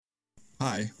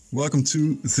Hi, welcome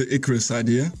to The Icarus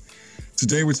Idea.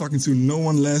 Today we're talking to no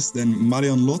one less than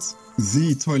Marian Loth,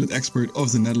 the toilet expert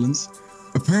of the Netherlands.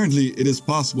 Apparently, it is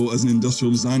possible as an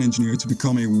industrial design engineer to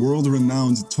become a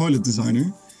world-renowned toilet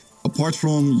designer. Apart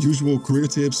from usual career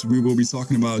tips, we will be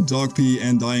talking about dog pee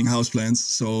and dying houseplants,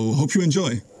 so hope you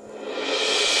enjoy.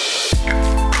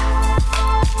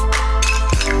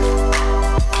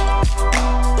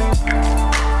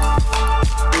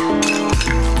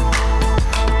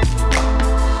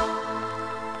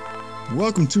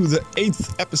 Welcome to the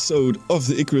 8th episode of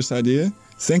The Icarus Idea.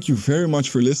 Thank you very much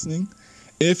for listening.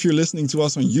 If you're listening to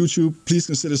us on YouTube, please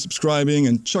consider subscribing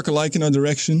and chuck a like in our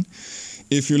direction.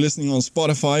 If you're listening on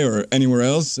Spotify or anywhere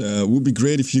else, it would be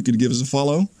great if you could give us a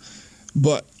follow.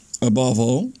 But above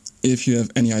all, if you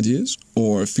have any ideas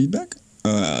or feedback,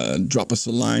 drop us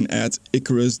a line at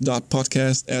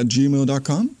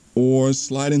icarus.podcast@gmail.com or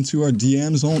slide into our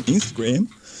DMs on Instagram.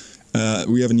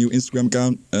 We have a new Instagram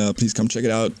account. Please come check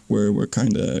it out. We're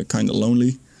kind of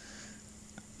lonely.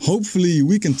 Hopefully,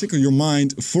 we can tickle your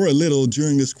mind for a little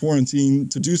during this quarantine.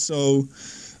 To do so,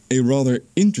 a rather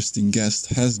interesting guest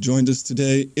has joined us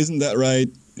today. Isn't that right,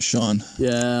 Sean?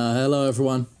 Yeah, hello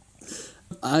everyone.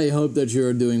 I hope that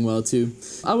you're doing well too.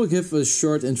 I will give a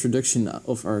short introduction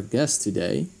of our guest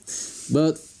today.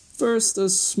 But first, a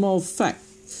small fact.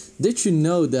 Did you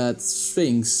know that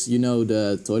Sphinx,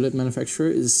 the toilet manufacturer,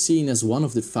 is seen as one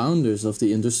of the founders of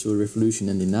the Industrial Revolution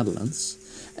in the Netherlands?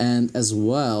 And as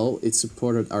well, it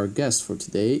supported our guest for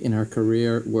today in her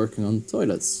career working on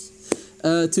toilets.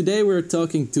 Today we're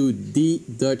talking to the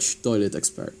Dutch toilet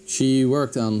expert. She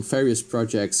worked on various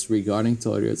projects regarding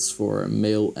toilets for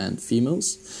male and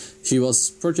females. She was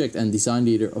project and design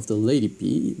leader of the Lady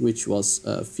P, which was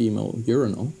a female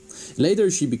urinal. Later,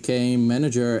 she became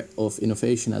manager of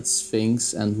innovation at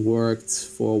Sphinx and worked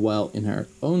for a while in her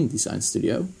own design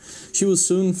studio. She will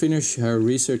soon finish her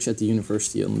research at the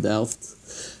University of Delft,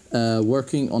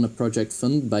 working on a project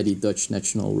funded by the Dutch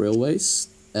National Railways,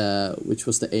 which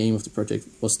was the aim of the project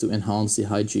was to enhance the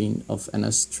hygiene of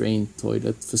NS-train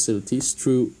toilet facilities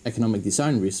through economic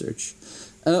design research.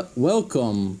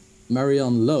 Welcome,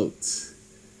 Marian Loth.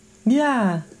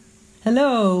 Yeah.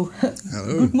 Hello.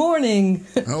 Hello. Good morning.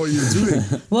 How are you doing?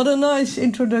 What a nice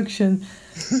introduction.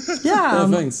 Yeah.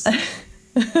 Thanks.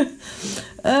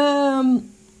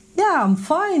 I'm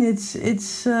fine.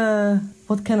 It's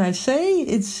what can I say?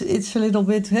 It's a little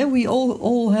bit. We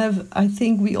all have. I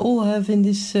think we all have in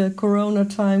this Corona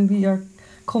time. We are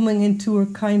coming into a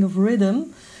kind of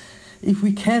rhythm, if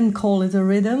we can call it a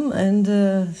rhythm. And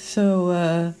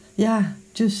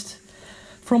just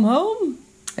from home.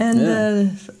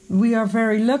 And we are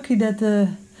very lucky that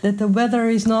the weather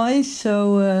is nice.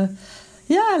 So,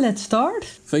 let's start.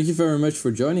 Thank you very much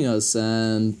for joining us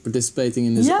and participating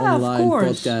in this online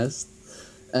podcast.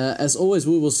 As always,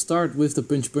 we will start with the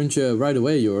punch right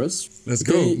away, Joris. Let's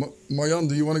go. Marian,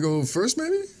 do you want to go first,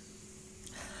 maybe?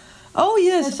 Oh,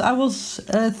 yes. I was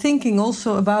thinking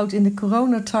also about in the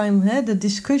Corona time, the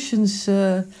discussions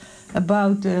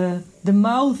about the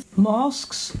mouth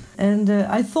masks, and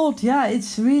I thought,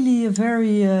 it's really a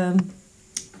very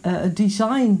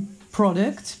design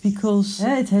product, because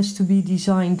it has to be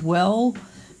designed well.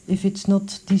 If it's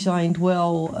not designed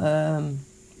well,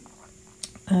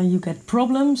 you get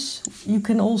problems. You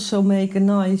can also make a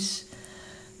nice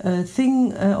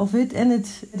thing of it, and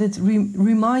it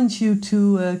reminds you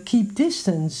to keep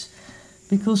distance,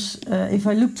 because if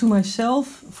I look to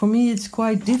myself, for me it's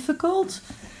quite difficult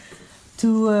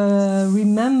to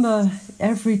remember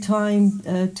every time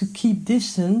to keep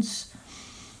distance.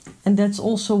 And that's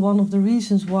also one of the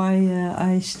reasons why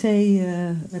I stay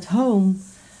at home.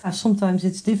 Sometimes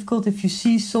it's difficult if you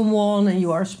see someone and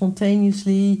you are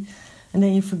spontaneously and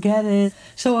then you forget it.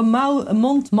 So a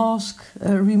mouth mask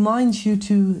reminds you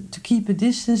to keep a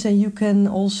distance, and you can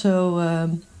also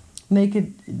make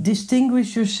it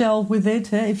distinguish yourself with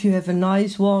it. If you have a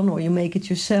nice one or you make it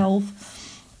yourself.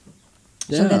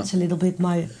 So that's a little bit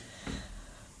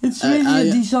it's really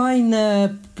a design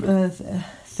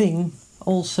thing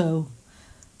also.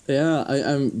 Yeah,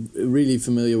 I'm really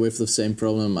familiar with the same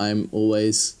problem. I'm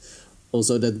always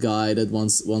also that guy that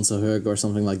wants a hug or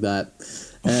something like that.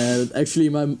 And actually,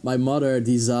 my mother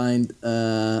designed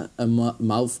a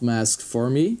mouth mask for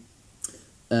me.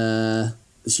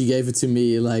 She gave it to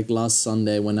me like last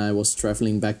Sunday when I was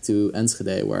traveling back to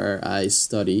Enschede, where I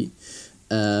study.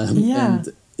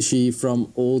 And she,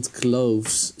 from old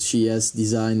clothes, she has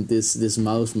designed this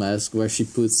mouth mask where she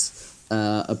puts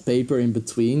a paper in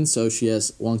between. So she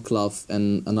has one cloth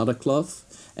and another cloth,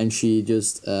 and she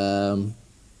just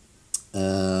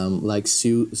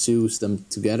sews them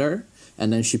together,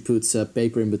 and then she puts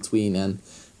paper in between. And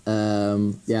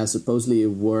Supposedly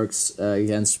it works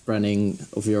against spreading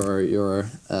of your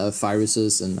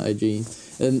viruses and hygiene.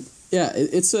 And yeah,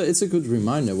 it's a good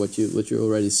reminder what you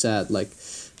already said. Like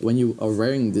when you are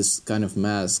wearing this kind of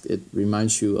mask, it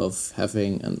reminds you of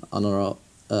having an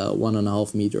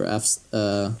 1.5 meter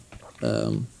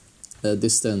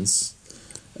distance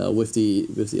with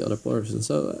the other person.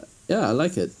 So yeah, I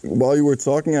like it. While you were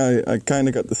talking, I kind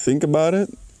of got to think about it,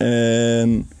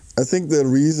 and I think the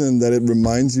reason that it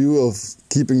reminds you of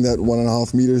keeping that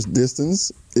 1.5 meters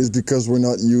distance is because we're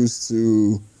not used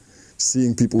to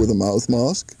seeing people with a mouth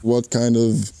mask. What kind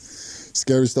of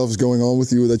scary stuff is going on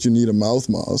with you that you need a mouth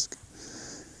mask?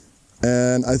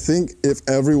 And I think if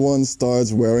everyone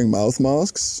starts wearing mouth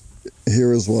masks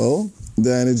here as well,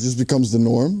 then it just becomes the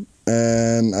norm.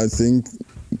 And I think,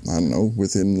 I don't know,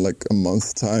 within like a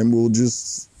month's time,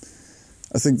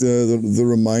 I think the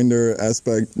reminder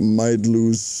aspect might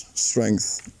lose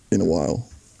strength in a while.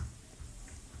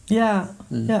 Yeah,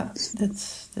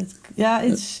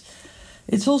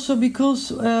 it's also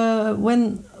because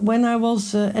when I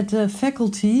was at the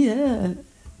faculty,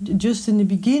 just in the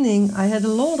beginning, I had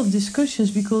a lot of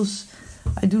discussions because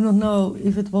I do not know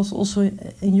if it was also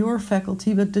in your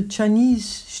faculty, but the Chinese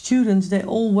students, they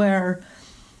all wear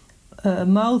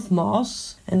mouth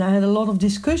masks, and I had a lot of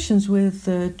discussions with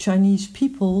Chinese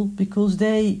people because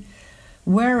they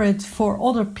wear it for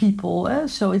other people,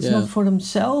 so it's not for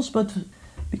themselves, but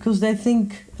because they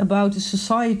think about the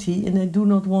society and they do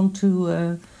not want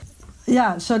to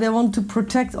so they want to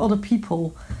protect other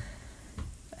people.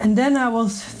 And then I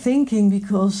was thinking,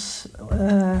 because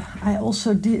I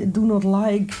also do not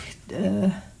like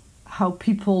how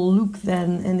people look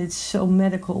then, and it's so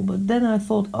medical, but then I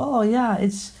thought,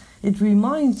 it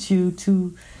reminds you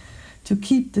to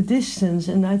keep the distance,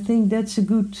 and I think that's a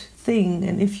good thing.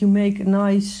 And if you make a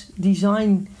nice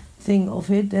design thing of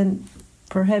it, then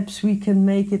perhaps we can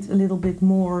make it a little bit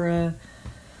more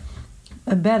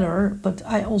better. But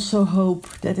I also hope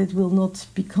that it will not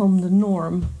become the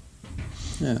norm.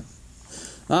 Yeah.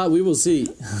 We will see.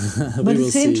 But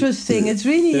it's interesting. It's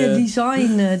really a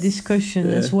design discussion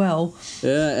as well.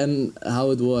 Yeah, and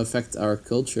how it will affect our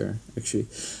culture, actually.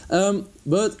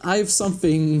 But I have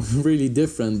something really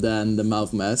different than the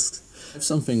mouth masks. I have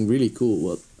something really cool.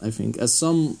 What I think, as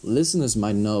some listeners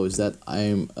might know, is that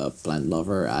I'm a plant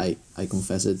lover. I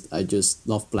confess it. I just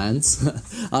love plants.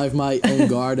 I have my own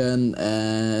garden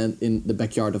and in the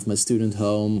backyard of my student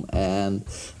home, and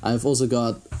I've also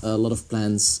got a lot of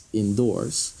plants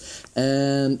indoors.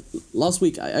 And last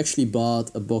week I actually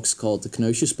bought a box called the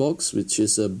Knoosjes box, which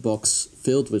is a box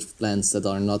filled with plants that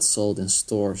are not sold in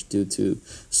stores due to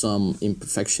some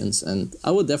imperfections, and I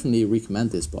would definitely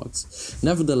recommend this box.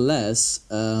 Nevertheless,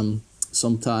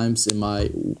 sometimes in my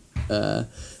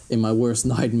worst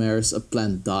nightmares, a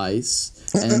plant dies,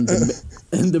 and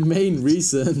the main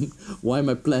reason why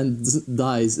my plant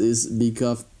dies is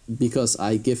because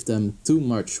I give them too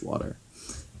much water.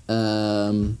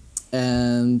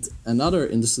 And another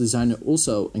industrial designer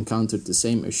also encountered the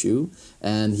same issue,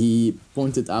 and he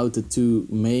pointed out the two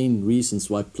main reasons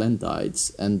why plant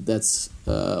dies, and that's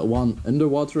one,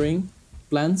 underwatering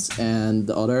plants, and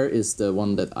the other is the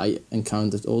one that I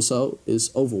encountered also, is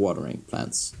overwatering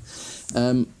plants.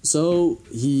 So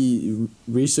he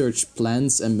researched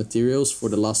plants and materials for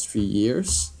the last 3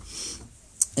 years,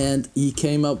 and he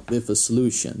came up with a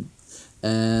solution.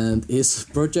 And his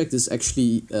project is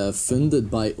actually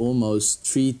funded by almost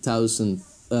 30,000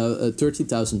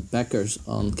 backers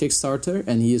on Kickstarter,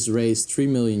 and he has raised 3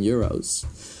 million euros.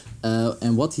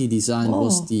 And what he designed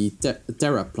was the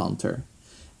Terra Planter.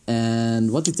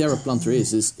 And what the Terra Planter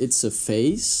is it's a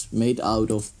vase made out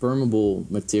of permeable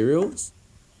materials.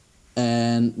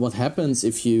 And what happens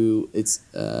if you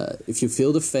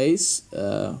fill the vase,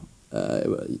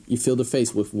 you fill the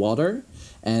vase with water,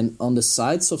 and on the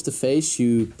sides of the vase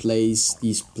you place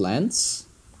these plants,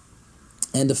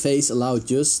 and the vase allows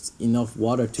just enough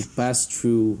water to pass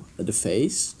through the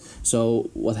vase. So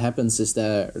what happens is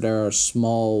there are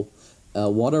small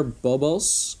water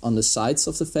bubbles on the sides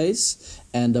of the vase,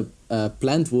 and the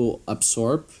plant will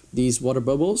absorb these water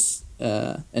bubbles,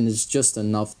 and it's just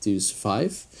enough to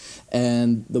survive.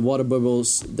 And the water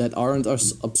bubbles that aren't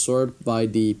absorbed by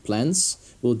the plants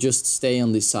will just stay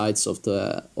on the sides of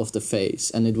the vase,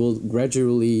 and it will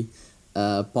gradually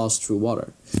pass through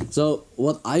water. So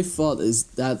what I thought is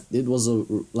that it was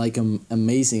an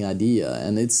amazing idea,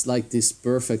 and it's like this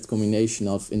perfect combination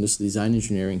of industrial design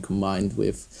engineering combined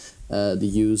with the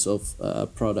use of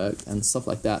product and stuff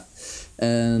like that.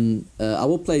 And I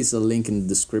will place a link in the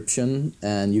description,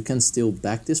 and you can still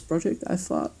back this project, I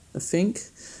think.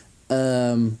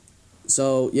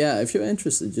 So yeah, if you're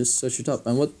interested, just search it up.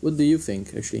 And what do you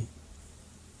think, actually?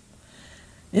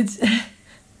 It's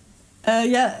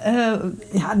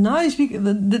nice.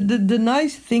 The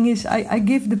nice thing is I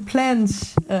give the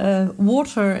plants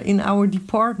water in our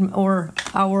department or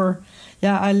our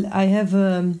I have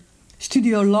a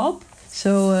studio lab.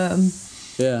 So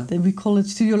we call it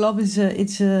studio lab. It's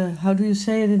a how do you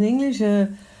say it in English?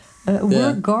 A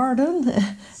work garden,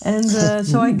 and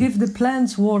so I give the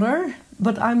plants water.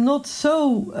 But I'm not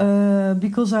so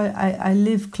because I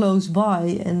live close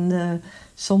by, and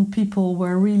some people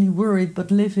were really worried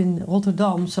but live in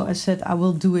Rotterdam. So I said I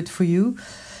will do it for you,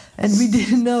 and we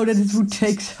didn't know that it would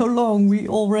take so long. We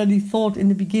already thought in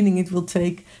the beginning it will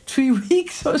take 3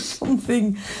 weeks or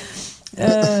something.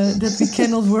 That we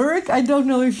cannot work. I don't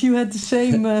know if you had the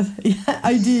same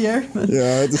idea. But yeah,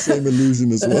 I had the same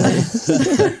illusion as well.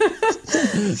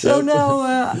 So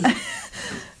now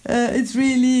it's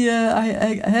really.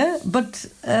 But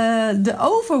the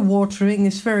overwatering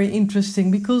is very interesting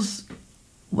because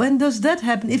when does that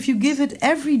happen? If you give it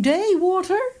every day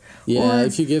water? Yeah,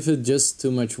 if you give it just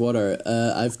too much water.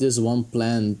 I've this one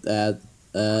plant that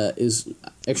is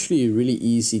actually really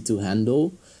easy to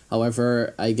handle.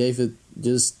 However, I gave it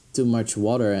just too much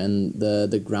water and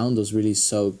the ground was really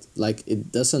soaked. Like,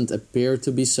 it doesn't appear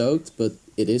to be soaked, but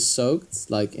it is soaked,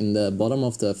 like in the bottom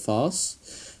of the vase.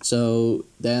 So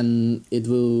then it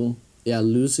will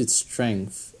lose its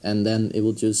strength and then it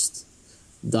will just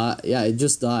die. Yeah, it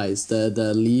just dies.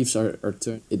 The leaves are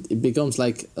turned. It becomes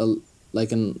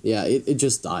it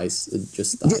just dies. It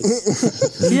just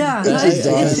dies. Yeah, it's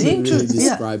interesting. Really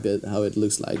describe it how it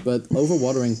looks like, but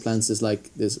overwatering plants is like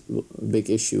this big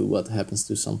issue. What happens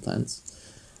to some plants?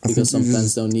 Because some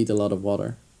plants don't need a lot of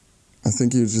water. I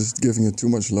think you're just giving it too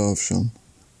much love, Sean.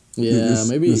 Yeah,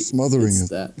 maybe you're smothering it.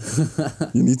 That.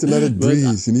 You need to let it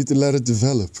breathe. You need to let it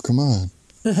develop. Come on.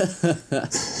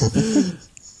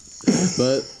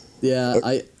 But yeah,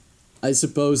 I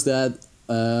suppose that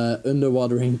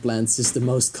underwatering plants is the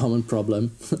most common problem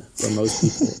for most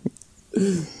people.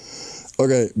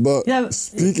 Okay, but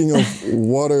speaking of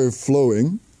water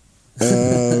flowing,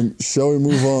 shall we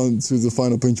move on to the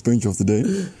final pinch of the day?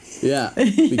 Yeah,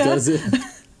 because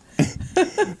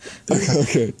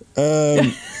okay.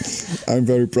 I'm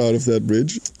very proud of that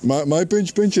bridge. My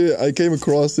pinch, I came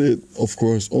across it, of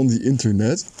course, on the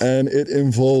internet, and it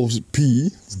involves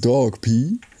pee, dog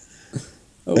pee.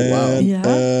 Oh, wow.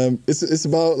 And it's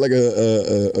about like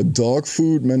a dog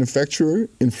food manufacturer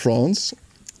in France.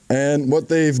 And what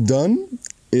they've done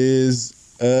is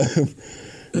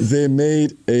they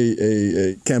made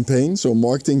a campaign, so a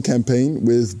marketing campaign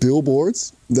with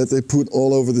billboards that they put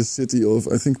all over the city of,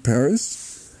 I think, Paris,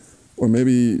 or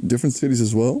maybe different cities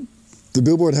as well. The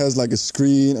billboard has like a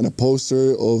screen and a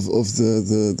poster of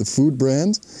the food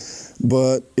brand,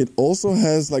 but it also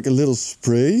has like a little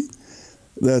spray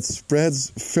that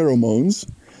spreads pheromones,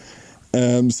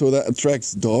 so that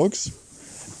attracts dogs,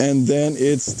 and then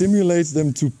it stimulates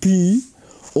them to pee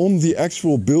on the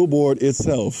actual billboard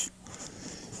itself.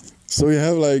 So you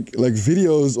have like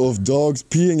videos of dogs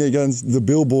peeing against the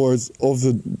billboards of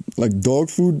the dog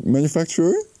food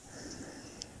manufacturer,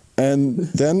 and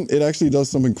then it actually does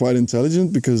something quite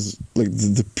intelligent because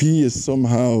the pee is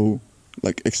somehow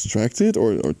extracted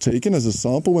or taken as a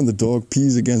sample when the dog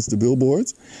pees against the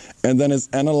billboard, and then it's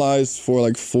analyzed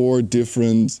for 4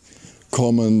 different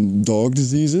common dog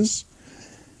diseases,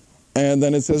 and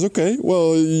then it says, okay,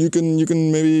 well, you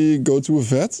can maybe go to a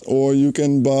vet, or you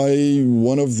can buy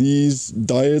one of these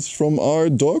diets from our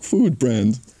dog food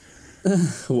brand.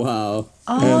 Wow.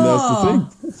 And that's the thing.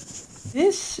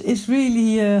 This is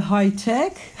really high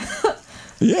tech.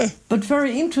 Yeah. But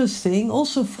very interesting,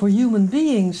 also for human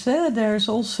beings. There's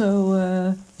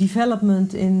also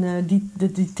development in the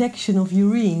detection of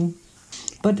urine.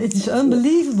 But it is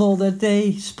unbelievable that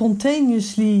they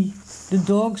spontaneously, the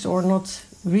dogs, or not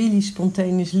really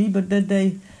spontaneously, but that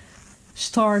they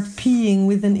start peeing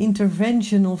with an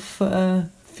intervention of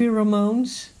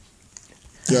pheromones.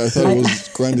 Yeah, I thought it was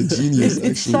kind of genius,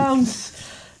 actually.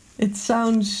 It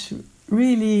sounds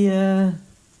really...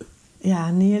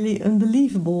 nearly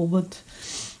unbelievable, but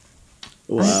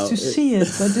wow. I have to see it.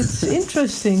 But it's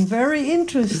interesting, very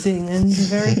interesting, and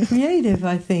very creative,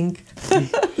 I think.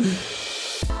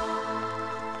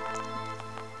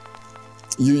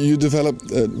 You developed.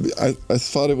 I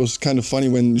thought it was kind of funny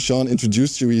when Sean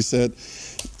introduced you. He said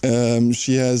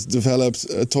she has developed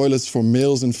toilets for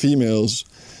males and females.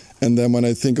 And then when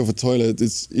I think of a toilet,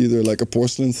 it's either like a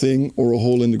porcelain thing or a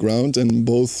hole in the ground, and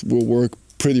both will work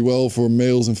pretty well for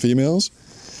males and females.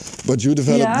 But you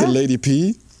developed the Lady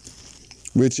P,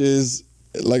 which is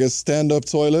like a stand-up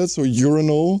toilet, so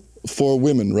urinal for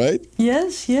women, right?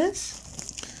 Yes, yes.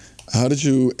 How did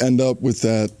you end up with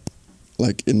that?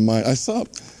 Like in mind, I saw.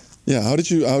 Yeah, how did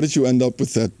you end up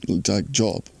with that like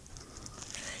job?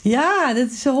 Yeah,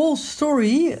 that's a whole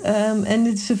story, and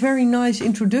it's a very nice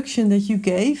introduction that you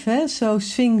gave. So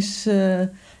Sphinx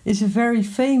was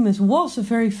a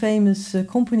very famous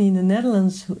company in the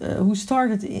Netherlands who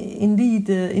started indeed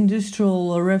the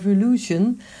Industrial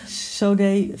Revolution. So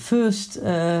they first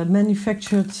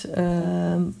manufactured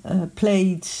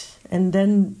plates, and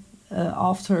then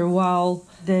after a while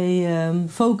they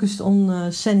focused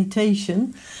on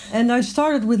sanitation. And I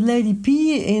started with Lady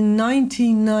P in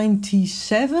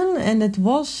 1997, and it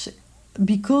was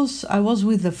because I was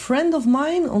with a friend of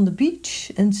mine on the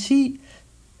beach, and she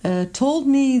told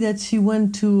me that she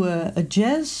went to a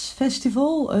jazz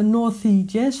festival, a North Sea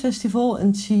jazz festival,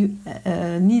 and she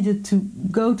needed to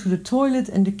go to the toilet,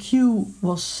 and the queue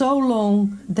was so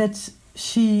long that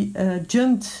she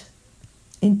jumped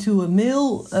into a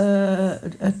male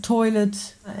a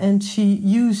toilet, and she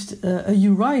used a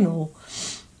urinal.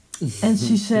 And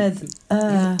she said,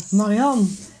 Marianne,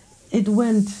 it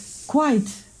went quite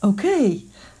okay.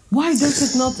 Why does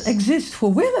it not exist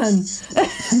for women?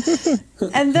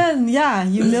 And then,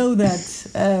 you know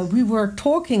that we were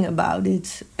talking about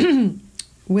it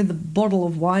with a bottle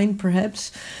of wine,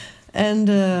 perhaps. And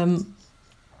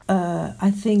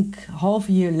I think half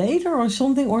a year later or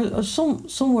something, or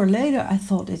somewhere later, I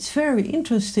thought it's very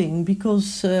interesting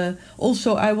because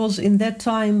also I was in that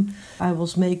time, I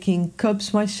was making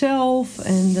cups myself,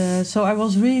 and so I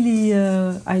was really,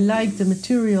 I liked the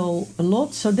material a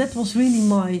lot. So that was really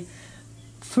my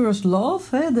first love,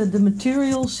 the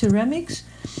material, ceramics.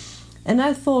 And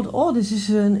I thought, oh, this is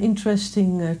an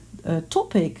interesting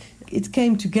topic. It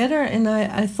came together, and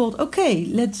I thought, okay,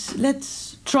 let's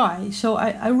try. So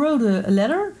I wrote a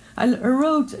letter. I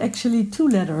wrote actually 2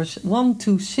 letters, one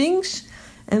to Sphinx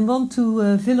and one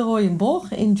to Villeroy and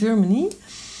Boch in Germany.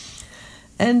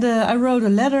 And I wrote a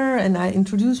letter, and I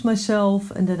introduced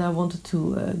myself, and that I wanted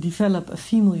to develop a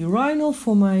female urinal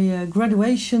for my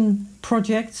graduation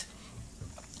project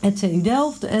at TU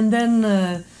Delft. And then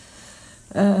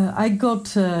I got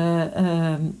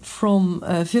from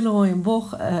Villeroy and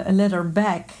Boch a letter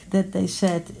back that they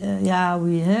said,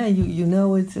 you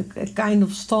know, it's a kind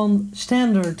of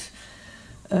standard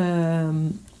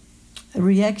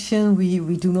reaction.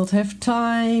 We do not have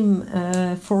time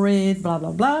for it, blah,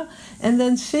 blah, blah. And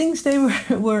then Sphinx, they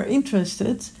were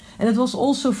interested. And it was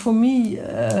also for me,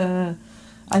 I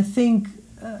think,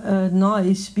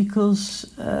 nice because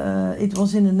it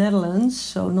was in the Netherlands,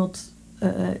 so not...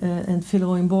 and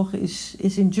Villeroy and Boch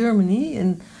is in Germany,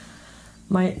 and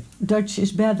my Dutch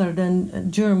is better than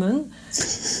German.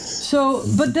 So,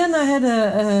 but then I had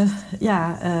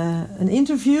an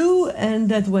interview, and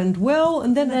that went well.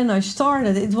 And then I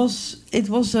started. It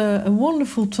was a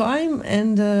wonderful time,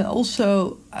 and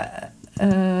also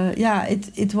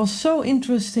it was so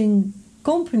interesting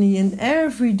company, and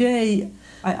every day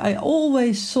I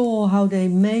always saw how they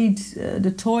made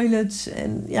the toilets,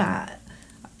 and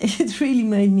it really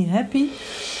made me happy.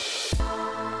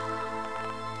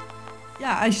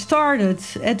 I started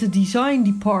at the design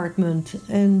department,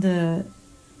 and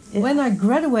when I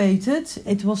graduated,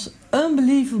 it was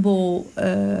unbelievable.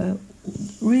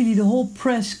 Really, the whole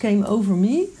press came over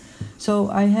me. So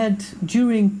I had,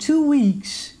 during 2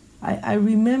 weeks, I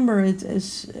remember it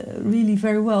as really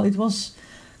very well. It was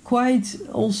quite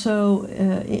also,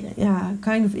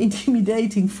 kind of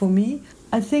intimidating for me.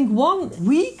 I think 1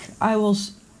 week I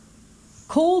was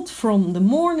called from the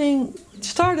morning. It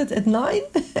started at 9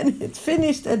 and it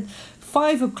finished at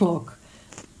 5 o'clock.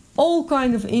 All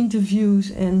kind of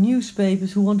interviews and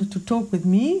newspapers who wanted to talk with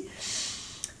me.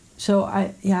 So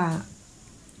I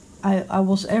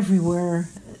was everywhere.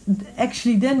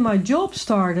 Actually, then my job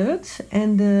started,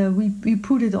 and we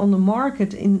put it on the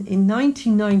market in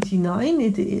 1999.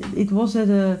 It was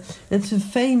it's a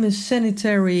famous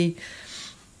sanitary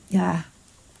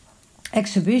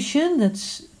exhibition.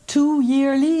 That's 2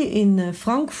 yearly in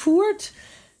Frankfurt.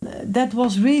 That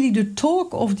was really the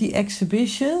talk of the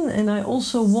exhibition, and I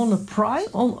also won a prize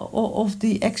of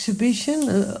the exhibition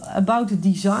about the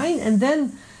design. And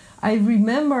then I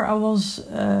remember I was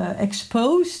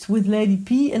exposed with Lady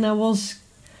P, and I was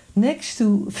next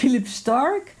to Philip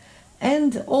Stark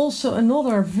and also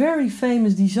another very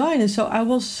famous designer. So I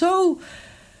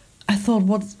thought,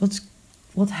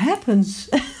 what happens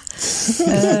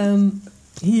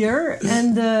here?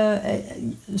 And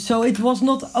so it was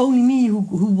not only me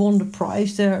who won the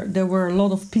prize. There were a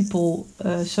lot of people.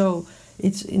 So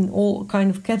it's in all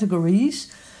kind of categories.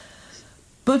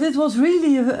 But it was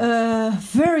really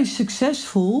very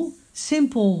successful.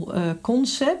 simple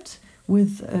concept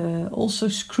with also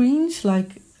screens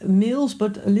like males,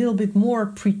 but a little bit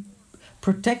more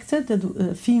protected,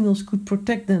 that females could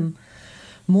protect them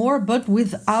more, but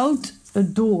without a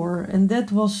door. And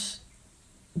that was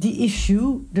the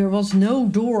issue. There was no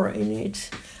door in it.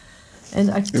 And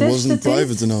I tested it. It wasn't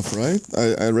private enough, right?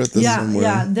 I read this somewhere.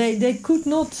 Yeah, they could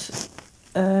not.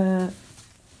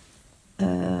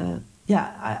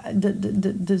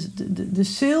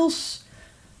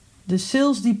 The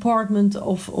sales department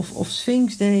of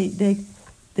Sphinx,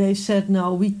 they said,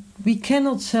 no, we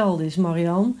cannot sell this,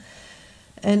 Marian.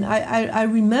 And I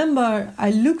remember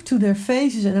I looked to their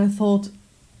faces and I thought,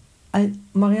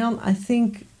 Marian, I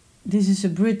think this is a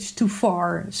bridge too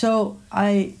far. So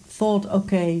I thought,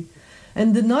 okay.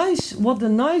 And the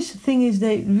nice thing is,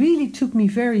 they really took me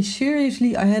very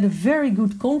seriously. I had a very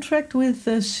good contract with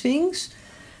Sphinx,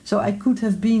 so I could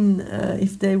have been,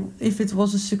 if it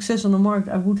was a success on the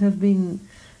market, I would have been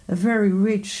a very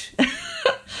rich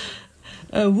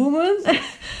woman,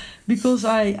 because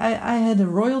I had a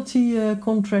royalty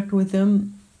contract with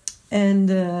them, and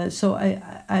so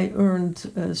I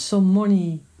earned some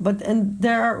money. And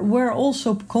there were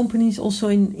also companies also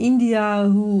in India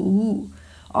who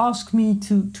asked me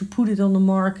to put it on the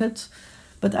market,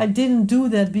 but I didn't do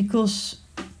that because,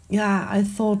 I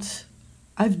thought,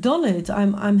 I've done it.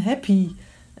 I'm happy,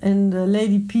 and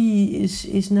Lady P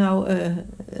is now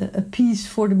a piece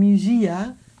for the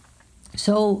musea.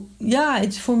 So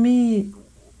it's for me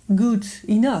good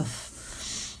enough.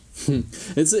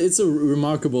 It's a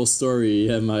remarkable story,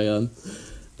 Marian.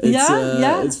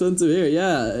 It's fun to hear.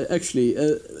 Yeah, actually.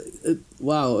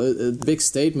 Wow, a big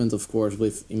statement, of course,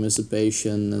 with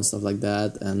emancipation and stuff like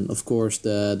that. And of course,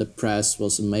 the press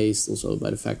was amazed also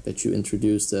by the fact that you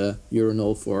introduced a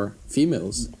urinal for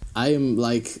females. I am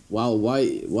like, wow,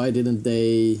 why didn't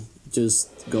they just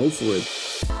go for it?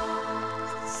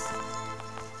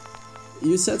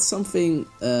 You said something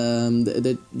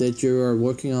that you are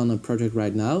working on a project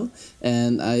right now,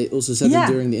 and I also said that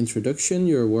during the introduction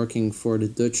you're working for the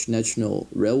Dutch National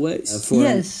Railways for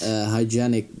a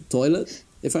hygienic toilet,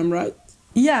 if I'm right.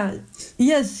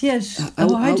 Yes. A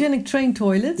hygienic train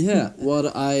toilet. Yeah,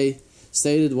 what I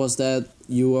stated was that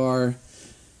you are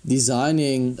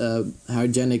designing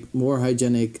more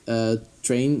hygienic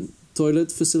train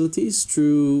toilet facilities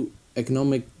through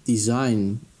economic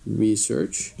design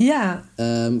research.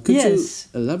 Could you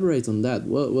elaborate on that?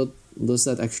 What does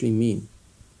that actually mean?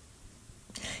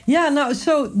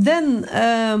 So then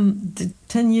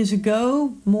 10 years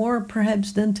ago, more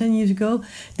perhaps than 10 years ago,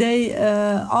 they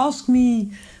asked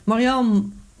me,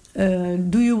 Marian,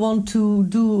 do you want to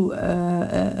do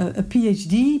a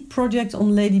PhD project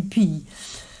on Lady P?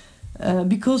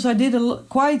 Because I did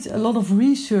quite a lot of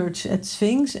research at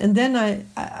Sphinx, and then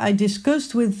I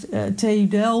discussed with TU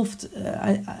Delft.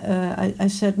 I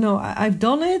said, no, I've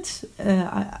done it.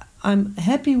 I'm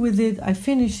happy with it. I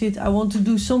finished it. I want to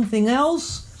do something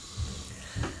else.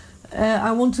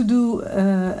 I want to do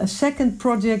a second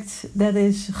project that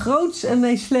is groots en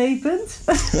meeslepend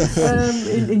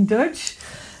in Dutch.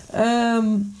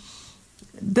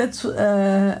 That's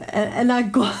and I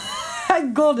got. I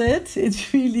got it.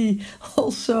 It's really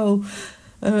also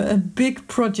a big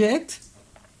project.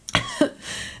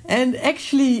 And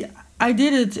actually, I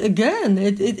did it again.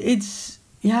 It's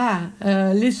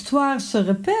l'histoire se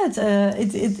répète.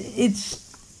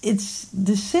 It's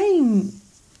the same.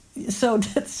 So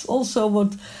that's also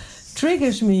what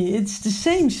triggers me. It's the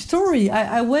same story.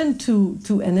 I went to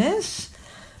NS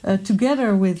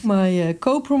together with my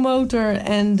co-promoter,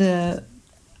 and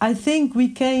I think we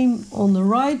came on the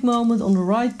right moment, on the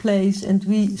right place, and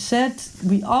we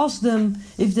asked them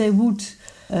if they would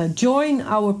join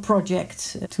our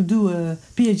project to do a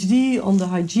PhD on the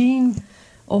hygiene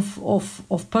of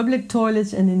public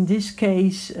toilets, and in this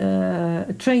case,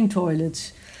 train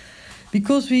toilets.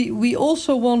 Because we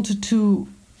also wanted to,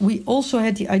 we also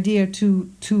had the idea to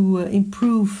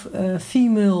improve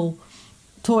female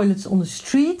toilets on the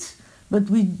street. But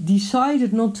we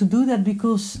decided not to do that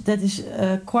because that is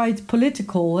quite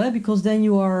political, because then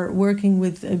you are working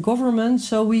with a government.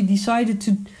 So we decided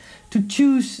to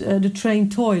choose the train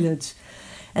toilets.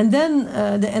 And then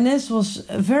the NS was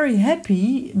very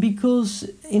happy because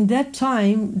in that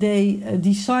time they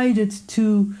decided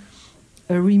to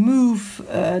remove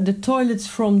the toilets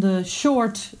from the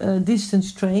short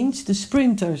distance trains, the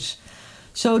sprinters.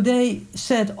 So they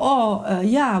said,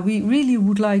 we really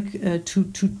would like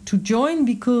to join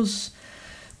because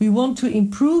we want to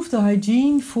improve the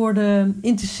hygiene for the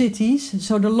intercities,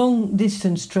 so the long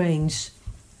distance trains,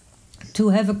 to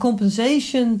have a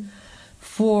compensation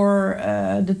for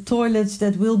the toilets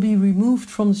that will be removed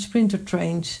from the sprinter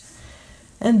trains.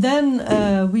 And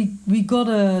then we got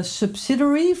a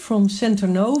subsidiary from Center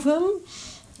Novum.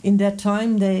 In that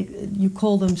time, you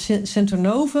call them Center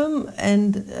Novum,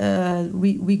 and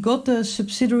we got the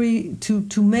subsidiary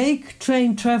to make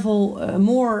train travel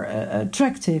more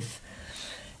attractive,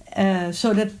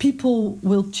 so that people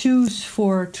will choose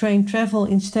for train travel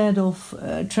instead of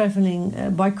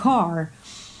traveling by car.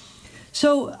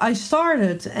 So I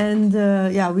started, and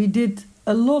we did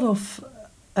a lot of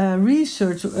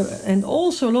research, and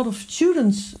also a lot of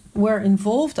students were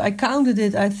involved. I counted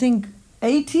it, I think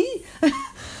 80.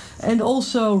 And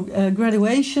also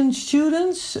graduation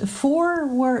students, 4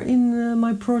 were in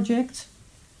my project.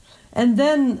 And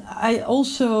then I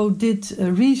also did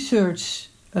research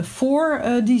for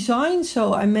design.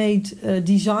 So I made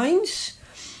designs,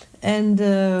 and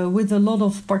with a lot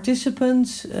of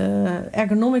participants,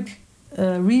 ergonomic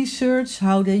research,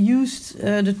 how they used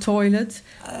the toilet.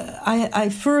 I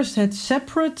first had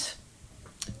separate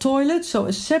toilets, so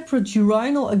a separate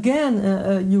urinal, again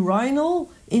a urinal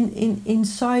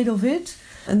inside of it.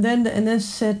 And then the NS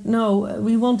said, no,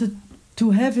 we wanted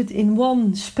to have it in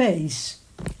one space.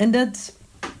 And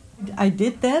I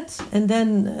did that. And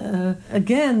then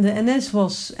again, the NS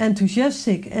was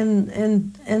enthusiastic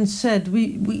and said,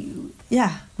 we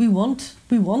want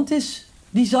this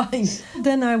design.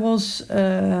 Then I was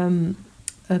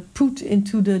put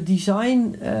into the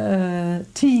design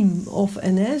team of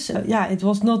NS. It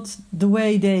was not the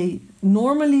way they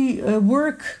normally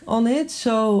work on it.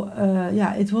 So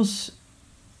it was,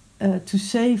 to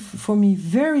say for me,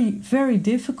 very, very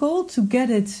difficult to get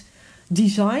it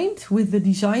designed with the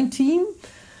design team.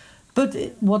 But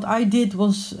what I did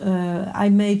was I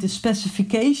made the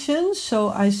specifications. So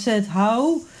I said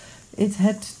how it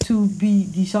had to be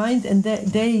designed, and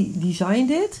they designed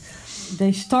it.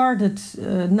 They started,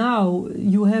 now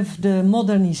you have the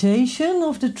modernization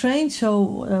of the train.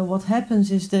 So what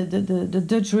happens is the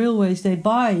Dutch railways, they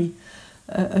buy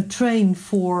a train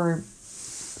for,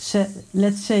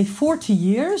 let's say, 40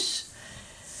 years.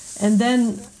 And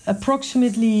then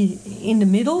approximately in the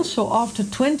middle, so after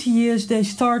 20 years, they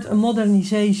start a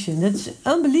modernization. That's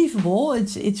unbelievable.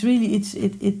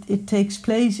 It takes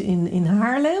place in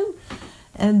Haarlem.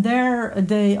 And there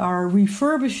they are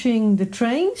refurbishing the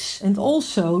trains and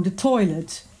also the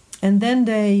toilet. And then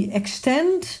they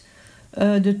extend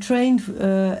the train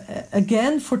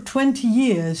again for 20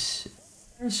 years.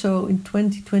 So in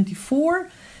 2024,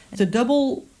 the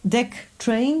double-deck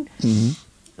train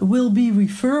will be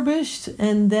refurbished.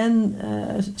 And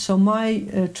then, so my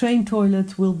train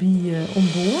toilet will be on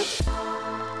board.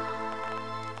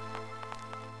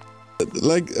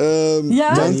 Like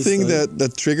one thing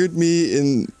that triggered me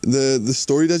in the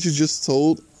story that you just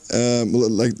told,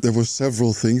 like there were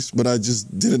several things, but I just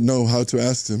didn't know how to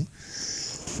ask them.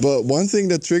 But one thing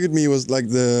that triggered me was like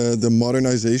the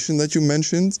modernization that you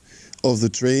mentioned of the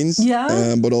trains,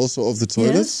 but also of the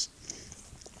toilets.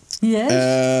 Yes.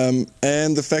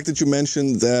 And the fact that you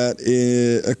mentioned that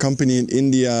a company in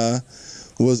India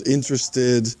was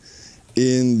interested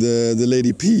in the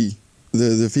Lady P,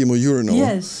 the female urinal.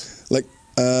 Yes. Like,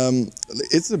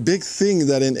 it's a big thing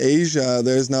that in Asia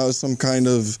there's now some kind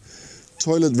of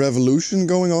toilet revolution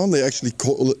going on. They actually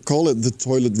call it the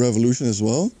toilet revolution as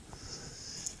well.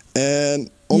 And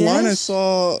online I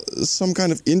saw some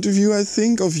kind of interview, I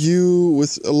think, of you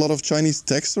with a lot of Chinese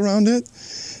text around it.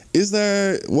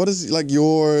 What is like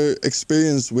your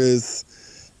experience with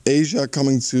Asia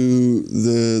coming to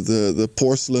the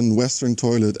porcelain Western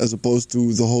toilet as opposed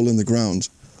to the hole in the ground?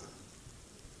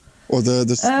 Or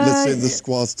let's say the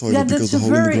squat toilet, because the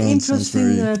hole in the ground sounds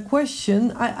very... That's a very interesting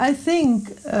question. I think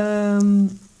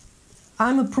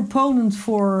I'm a proponent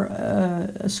for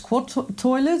squat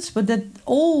toilets, but that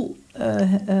all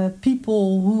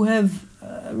people who have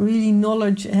really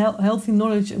healthy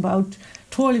knowledge about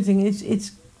toileting,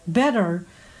 it's better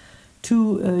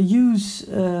to use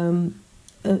a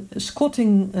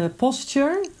squatting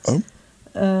posture.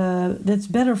 That's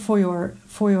better for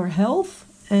your health.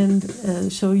 And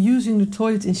so using the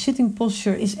toilet in sitting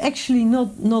posture is actually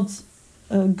not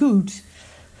good.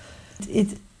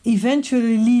 It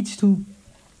eventually leads to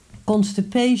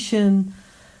constipation.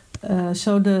 I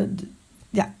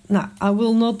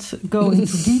will not go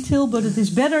into detail, but it is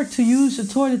better to use a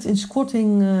toilet in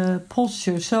squatting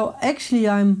posture. So actually,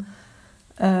 I'm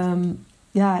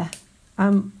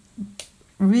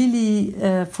really,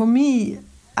 for me,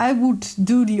 I would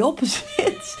do the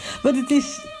opposite, but it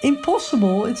is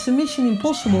impossible. It's a mission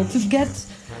impossible to get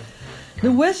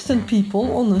the Western people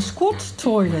on a squat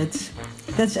toilet.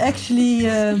 That's actually,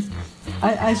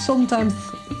 I sometimes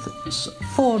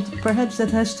thought perhaps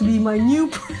that has to be my new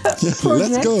project.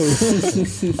 Let's go.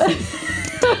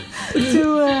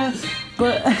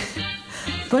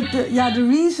 The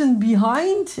reason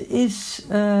behind is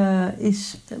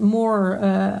more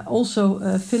also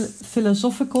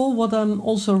philosophical. What I'm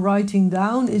also writing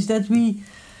down is that we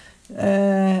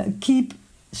keep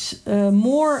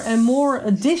more and more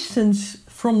a distance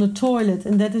from the toilet,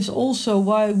 and that is also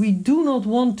why we do not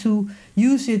want to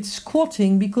use it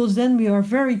squatting, because then we are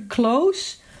very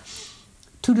close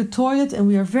to the toilet and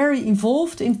we are very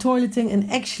involved in toileting, and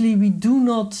actually we do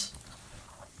not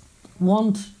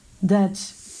want that.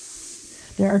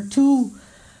 There are two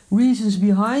reasons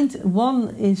behind.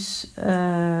 One is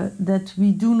that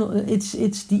we do not.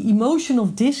 It's the emotion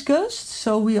of disgust.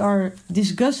 So we are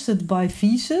disgusted by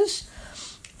feces,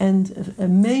 and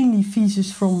mainly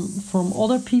feces from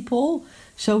other people.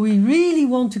 So we really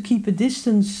want to keep a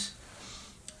distance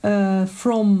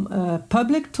from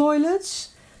public toilets.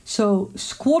 So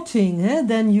squatting,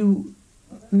 then you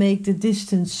make the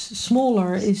distance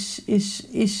smaller,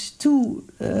 is too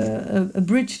a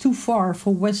bridge too far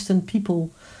for Western people.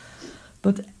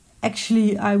 But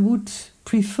actually, I would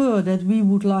prefer that we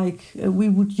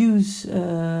would use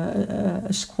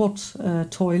a squatting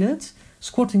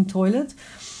toilet.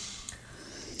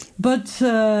 But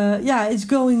it's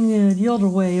going the other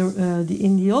way,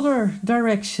 in the other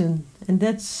direction, and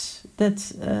that's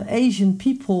that Asian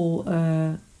people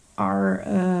are,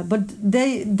 but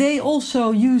they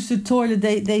also use the toilet.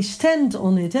 They stand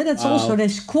on it. That's also, they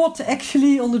squat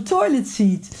actually on the toilet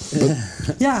seat.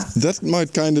 That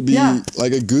might kind of be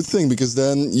like a good thing, because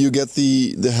then you get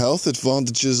the health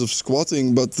advantages of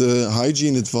squatting, but the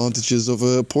hygiene advantages of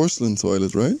a porcelain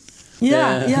toilet, right?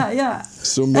 Yeah.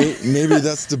 So maybe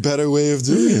that's the better way of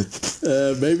doing it.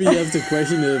 Maybe you have to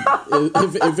question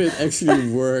if it actually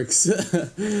works.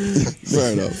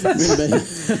 Fair enough.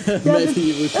 Maybe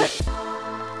you would.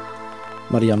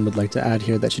 Marian would like to add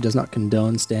here that she does not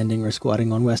condone standing or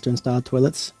squatting on Western-style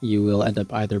toilets. You will end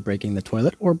up either breaking the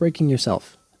toilet or breaking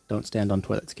yourself. Don't stand on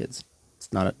toilets, kids.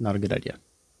 It's not a good idea.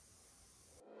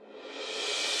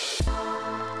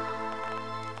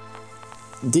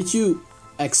 Did you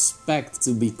expect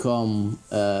to become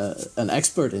an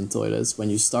expert in toilets when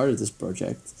you started this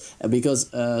project? Because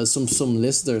some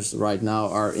listeners right now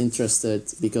are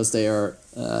interested because they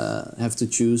have to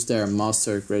choose their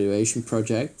master graduation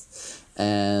project,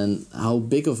 and how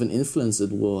big of an influence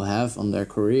it will have on their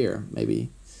career, maybe.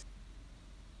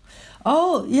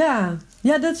 Oh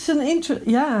that's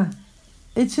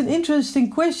it's an interesting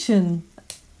question.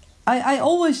 I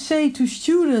always say to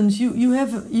students,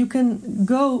 you can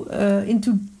go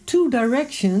into two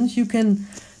directions. You can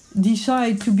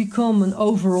decide to become an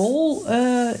overall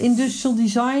industrial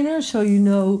designer, so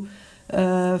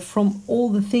from all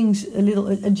the things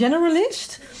a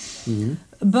generalist.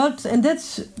 Mm-hmm. And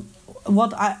that's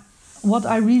what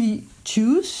I really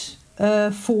choose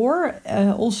for,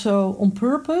 also on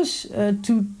purpose,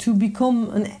 to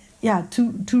become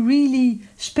to really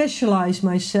specialize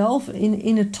myself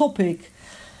in a topic.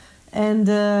 And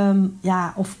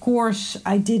of course,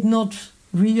 I did not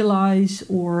realize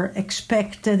or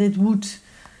expect that it would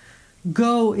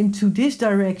go into this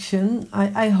direction.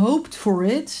 I hoped for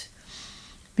it,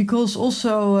 because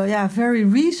also very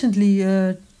recently,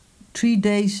 3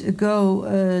 days ago,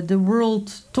 the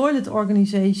World Toilet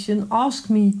Organization asked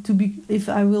me if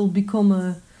I will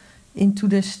become into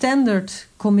the standard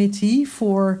committee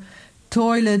for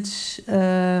toilets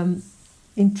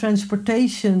in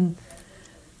transportation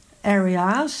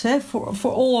areas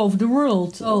for all over the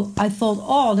world. So I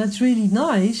thought, that's really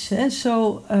nice.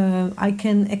 So I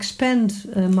can expand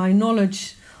my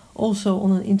knowledge also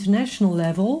on an international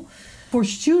level. For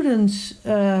students,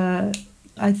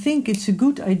 I think it's a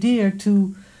good idea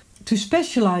to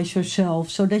specialize yourself,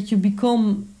 so that you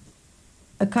become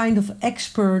a kind of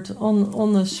expert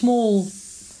on a small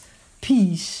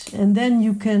piece, and then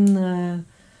you can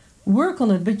work on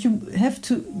it. But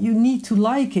you need to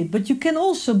like it. But you can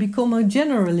also become a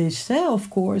generalist, of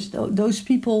course. Those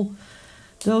people,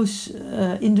 those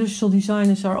industrial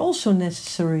designers are also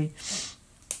necessary.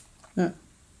 Yeah.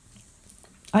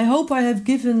 I hope I have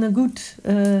given a good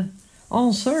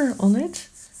answer on it.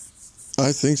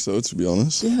 I think so, to be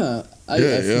honest. Yeah, I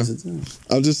think so too.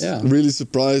 I'm just really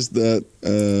surprised that,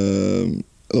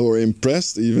 or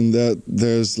impressed even, that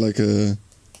there's like a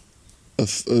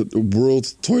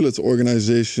World Toilet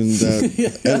Organization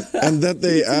that and that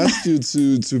they asked you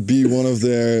to be one of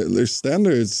their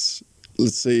standards,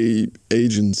 let's say,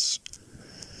 agents.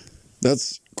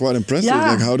 That's quite impressive.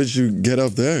 Yeah. Like, how did you get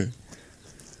up there?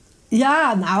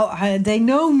 Yeah, now they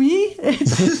know me.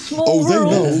 It's a small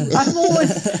world. They know. I'm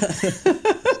always.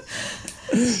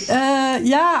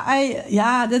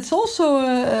 That's also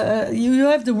you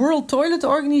have the World Toilet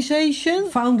Organization,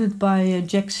 founded by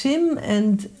Jack Sim,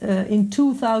 and in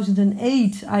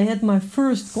 2008 I had my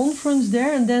first conference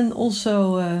there, and then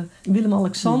also Willem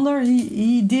Alexander.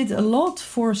 He did a lot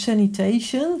for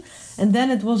sanitation, and then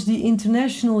it was the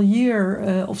International Year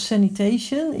of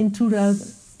Sanitation in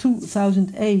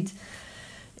 2008.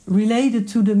 Related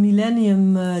to the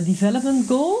Millennium Development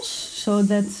Goals, so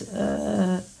that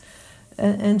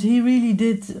and he really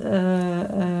did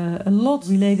a lot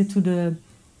related to the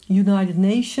United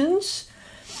Nations.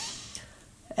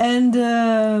 And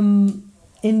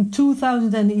in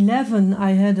 2011,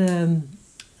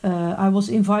 I was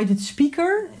invited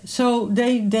speaker, so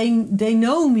they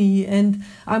know me, and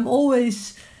I'm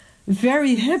always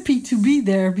very happy to be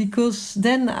there, because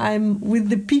then I'm with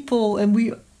the people and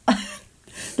we.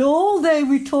 The whole day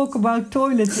we talk about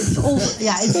toilets. It's also,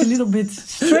 it's a little bit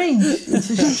strange. It's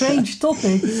a strange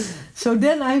topic. So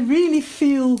then I really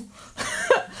feel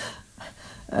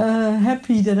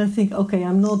happy that I think, okay,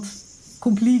 I'm not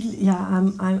completely.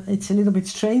 It's a little bit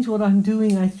strange what I'm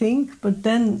doing, I think. But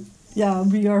then,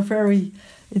 we are very.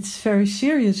 It's very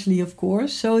seriously, of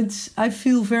course. So I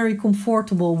feel very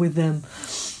comfortable with them.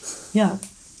 Yeah.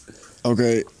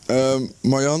 Okay,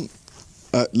 Marian.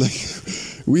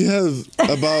 We have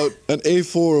about an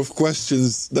A4 of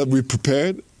questions that we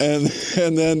prepared, and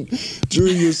then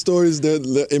during your stories,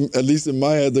 at least in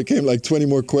my head, there came like 20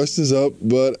 more questions up.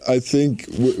 But I think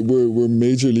we're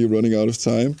majorly running out of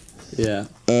time. Yeah.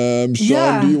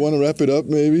 Sean, do you want to wrap it up,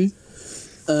 maybe?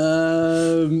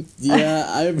 I'm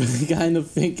kind of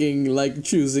thinking like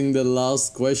choosing the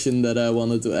last question that I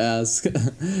wanted to ask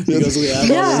because we have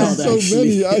not so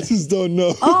actually. many. I just don't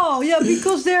know. Oh yeah,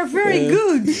 because they're very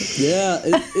good. Yeah,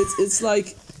 it's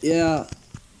like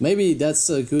maybe that's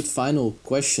a good final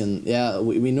question. Yeah,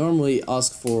 we normally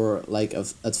ask for like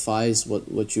advice,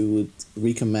 what you would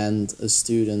recommend a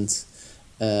student.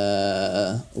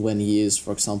 When he is,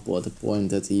 for example, at the point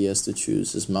that he has to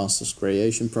choose his master's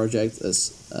creation project,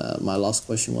 as my last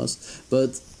question was.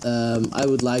 But I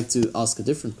would like to ask a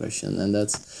different question, and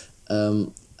that's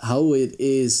how it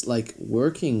is like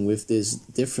working with these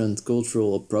different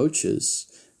cultural approaches.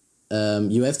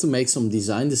 You have to make some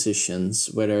design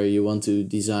decisions, whether you want to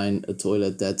design a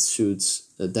toilet that suits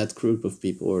that group of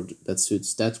people or that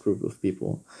suits that group of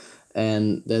people.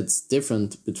 And that's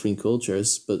different between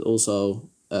cultures, but also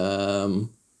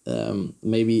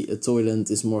maybe a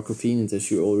toilet is more convenient, as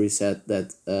you already said,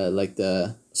 that like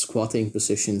the squatting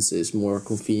positions is more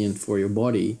convenient for your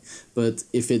body. But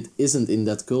if it isn't in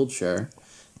that culture,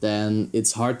 then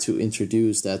it's hard to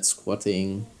introduce that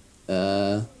squatting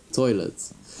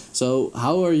toilet. So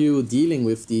how are you dealing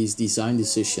with these design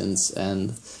decisions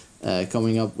and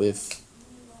coming up with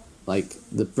like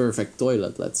the perfect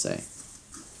toilet, let's say?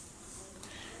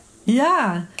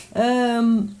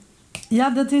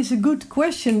 That is a good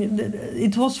question.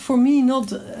 It was for me not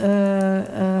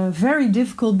very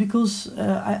difficult because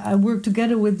I worked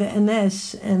together with the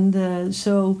NS, and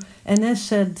so NS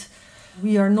said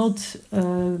we are not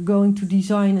going to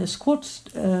design a squat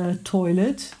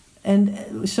toilet,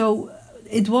 and so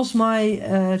it was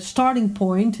my starting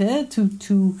point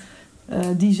to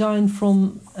design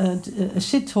from a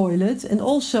sit toilet, and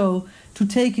also to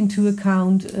take into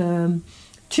account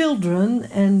children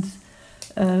and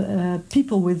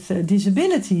people with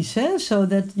disabilities, so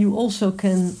that you also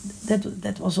can.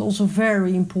 That was also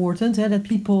very important. That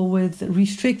people with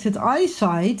restricted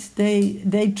eyesight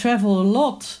they travel a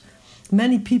lot.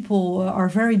 Many people are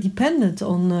very dependent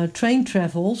on train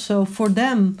travel, so for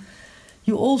them,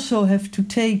 you also have to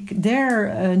take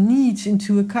their needs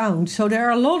into account. So there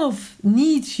are a lot of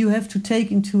needs you have to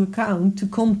take into account to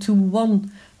come to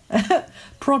one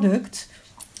product.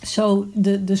 So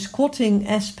the squatting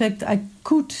aspect I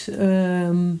could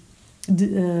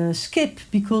skip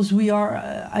because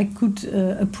I could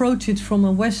approach it from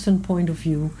a Western point of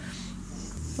view.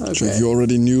 Okay. So you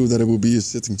already knew that it would be a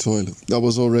sitting toilet. That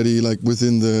was already like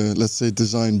within the, let's say,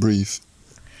 design brief.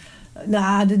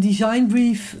 The design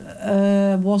brief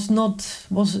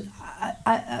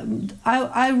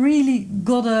I really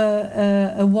got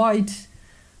a wide.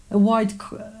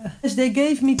 They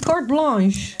gave me carte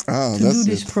blanche to do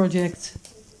this project.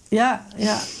 Yeah.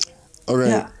 All right.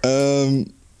 Yeah.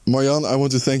 Marian, I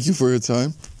want to thank you for your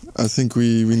time. I think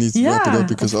we need to wrap it up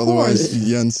because otherwise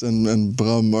Jens and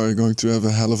Bram are going to have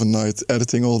a hell of a night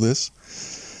editing all this.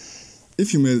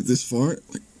 If you made it this far,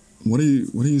 like, what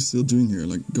are you still doing here?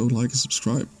 Like, go like and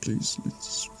subscribe, please.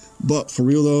 But for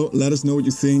real though, let us know what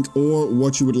you think or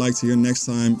what you would like to hear next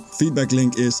time. Feedback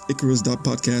link is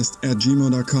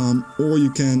icarus.podcast@gmail.com, or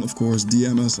you can, of course,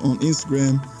 DM us on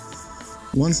Instagram.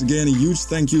 Once again, a huge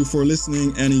thank you for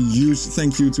listening and a huge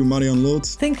thank you to Marian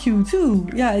Loth. Thank you too.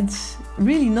 Yeah, it's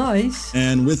really nice.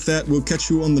 And with that, we'll catch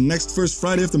you on the next first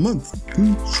Friday of the month.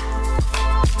 Peace.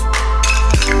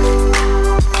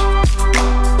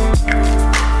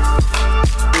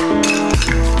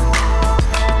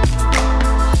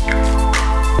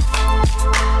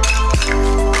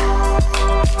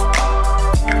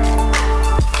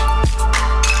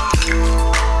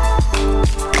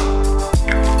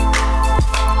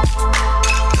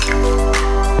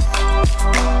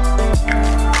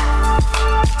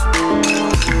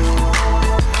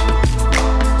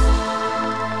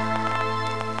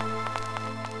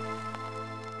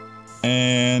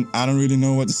 And I don't really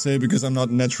know what to say because I'm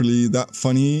not naturally that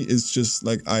funny. It's just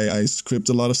like I script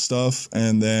a lot of stuff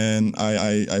and then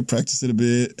I practice it a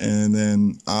bit and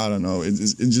then I don't know. It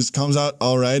just comes out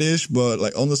all right-ish, but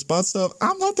like on the spot stuff,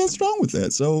 I'm not that strong with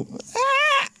that. So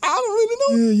I don't really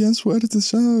know. Yeah, Jens will edit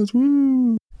this out.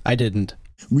 Woo. I didn't.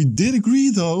 We did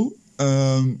agree though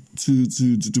to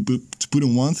put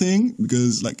in one thing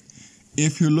because like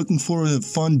if you're looking for a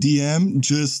fun DM,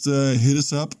 just hit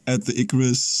us up at the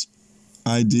Icarus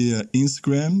Idea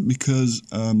Instagram because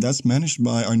that's managed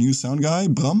by our new sound guy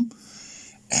Bram,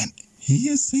 and he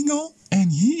is single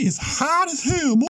and he is hot as hell.